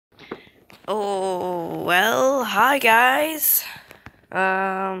Oh, well, hi guys.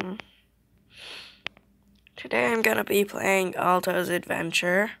 Today I'm gonna be playing Alto's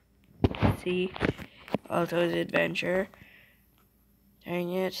Adventure. See, Alto's Adventure.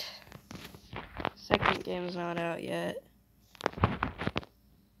 Dang it. Second game's not out yet.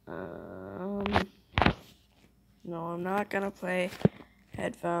 No, I'm not gonna play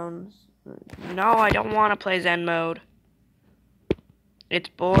headphones. No, I don't want to play Zen mode. It's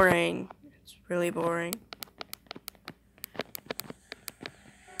boring. It's really boring.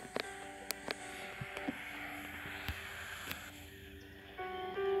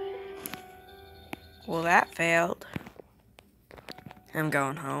 Well, that failed. I'm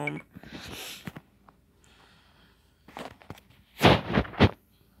going home.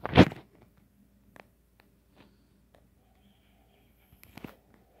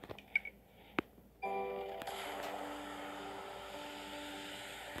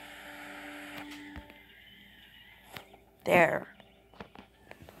 There.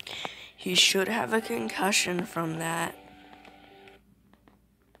 He should have a concussion from that.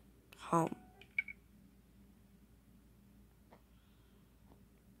 Home.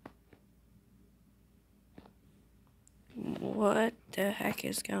 What the heck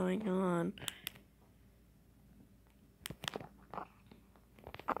is going on?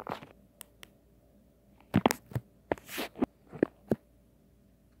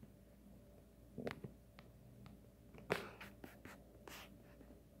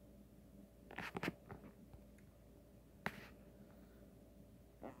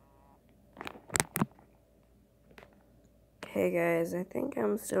 Hey guys, I think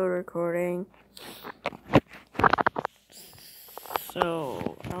I'm still recording.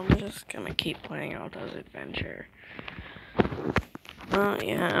 So, I'm just gonna keep playing Alto's Adventure. Oh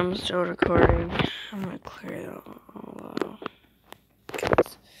yeah, I'm still recording. I'm gonna clear it all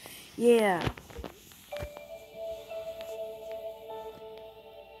out. Yeah.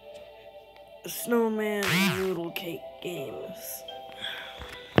 Snowman and Noodle Cake Games.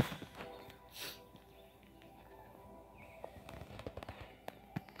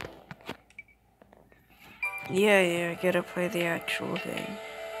 Yeah, I gotta play the actual thing.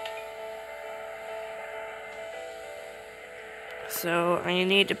 So, I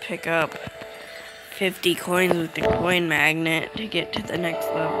need to pick up 50 coins with the coin magnet to get to the next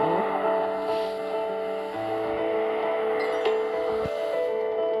level.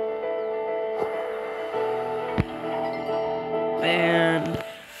 And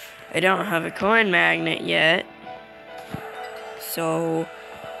I don't have a coin magnet yet. So,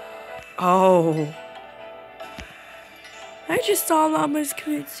 oh. I just saw llamas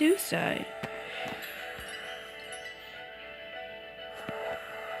commit suicide.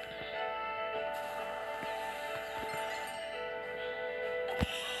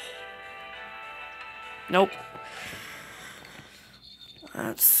 Nope.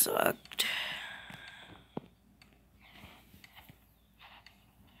 That sucked.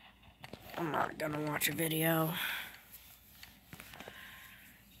 I'm not gonna watch a video.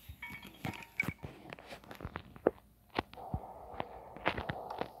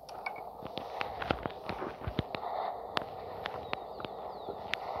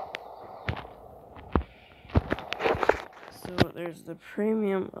 So there's the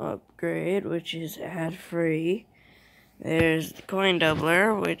premium upgrade, which is ad-free. There's the coin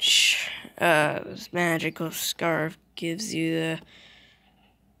doubler, which this magical scarf gives you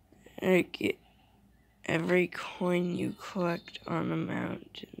every coin you collect on the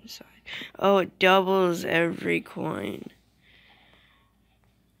mountainside. Oh, it doubles every coin.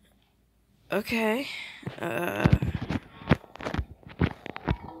 Okay.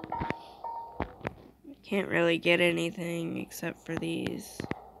 Can't really get anything except for these.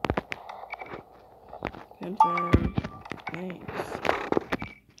 Confirm. Thanks.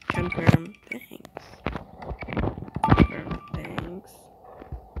 Confirm. Thanks. Confirm. Thanks.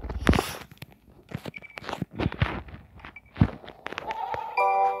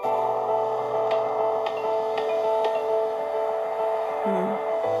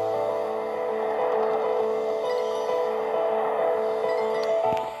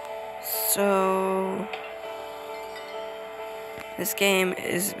 So, this game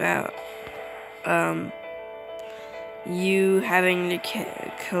is about, you having to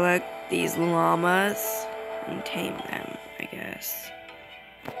collect these llamas and tame them, I guess.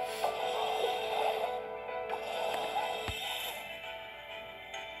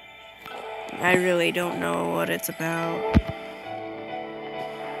 I really don't know what it's about.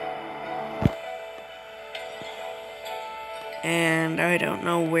 And I don't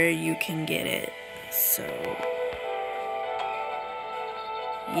know where you can get it, so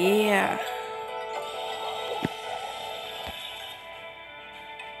Yeah.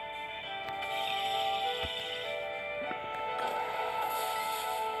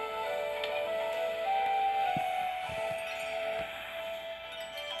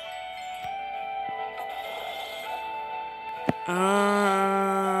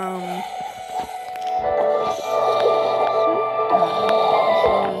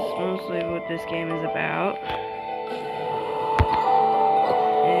 This is mostly what this game is about.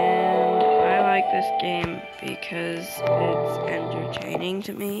 And I like this game because it's entertaining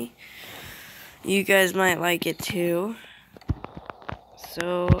to me. You guys might like it too.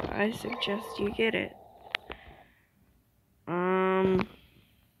 So I suggest you get it.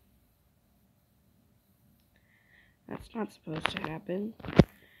 That's not supposed to happen.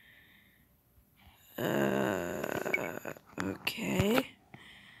 Okay.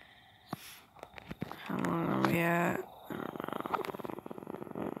 How long are we at? I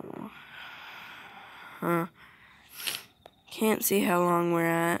don't know. Huh. Can't see how long we're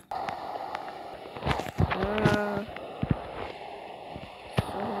at.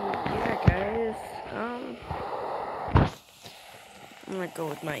 So yeah, guys. I'm gonna go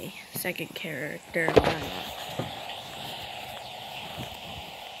with my second character.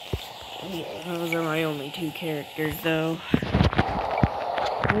 Yeah, those are my only two characters, though.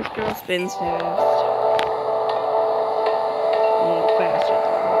 This girl spins fast. Faster.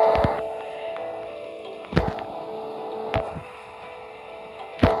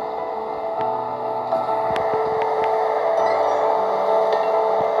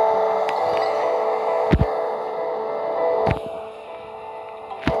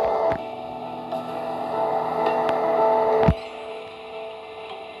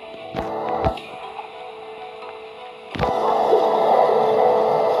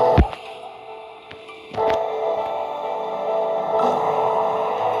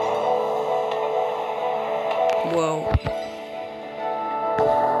 Whoa.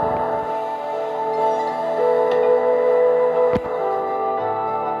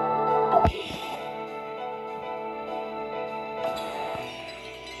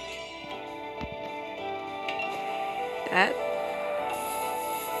 That.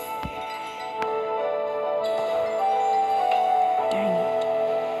 Dang it.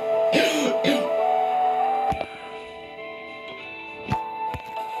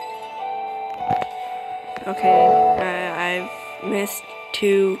 Okay, I've missed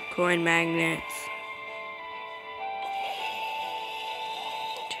 2 coin magnets.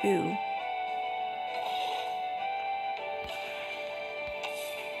 2.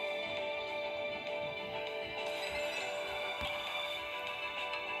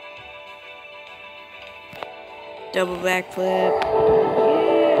 Double backflip.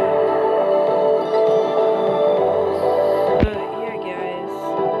 Yeah, guys.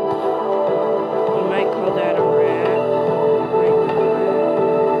 You might call that a wrap.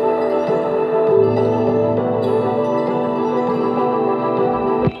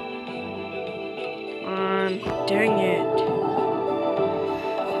 Dang it.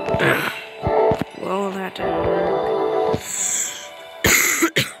 Well, that didn't work.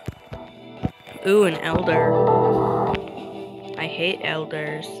 Ooh, an elder. I hate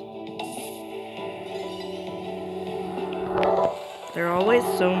elders. They're always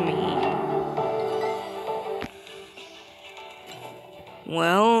so mean.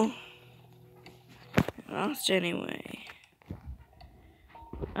 Well, I lost anyway.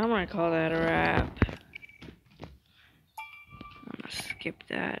 I'm gonna call that a wrap. I'm gonna skip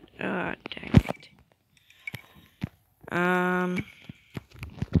that. Oh, dang it.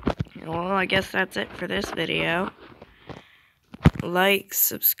 Well, I guess that's it for this video. Like,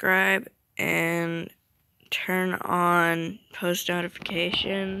 subscribe, and turn on post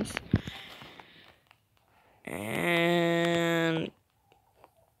notifications. And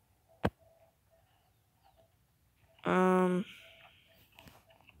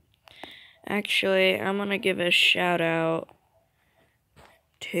actually, I'm gonna give a shout out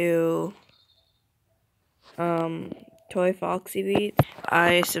to Toy Foxy Beat.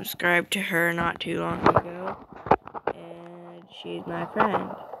 I subscribed to her not too long ago, and she's my friend.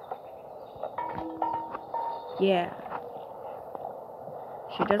 Yeah.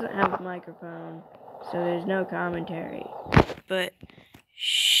 She doesn't have a microphone, so there's no commentary. But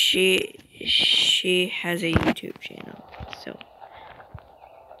she has a YouTube channel, so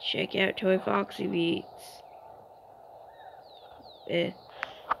check out Toy Foxy Beats.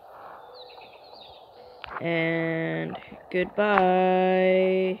 And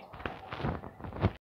goodbye.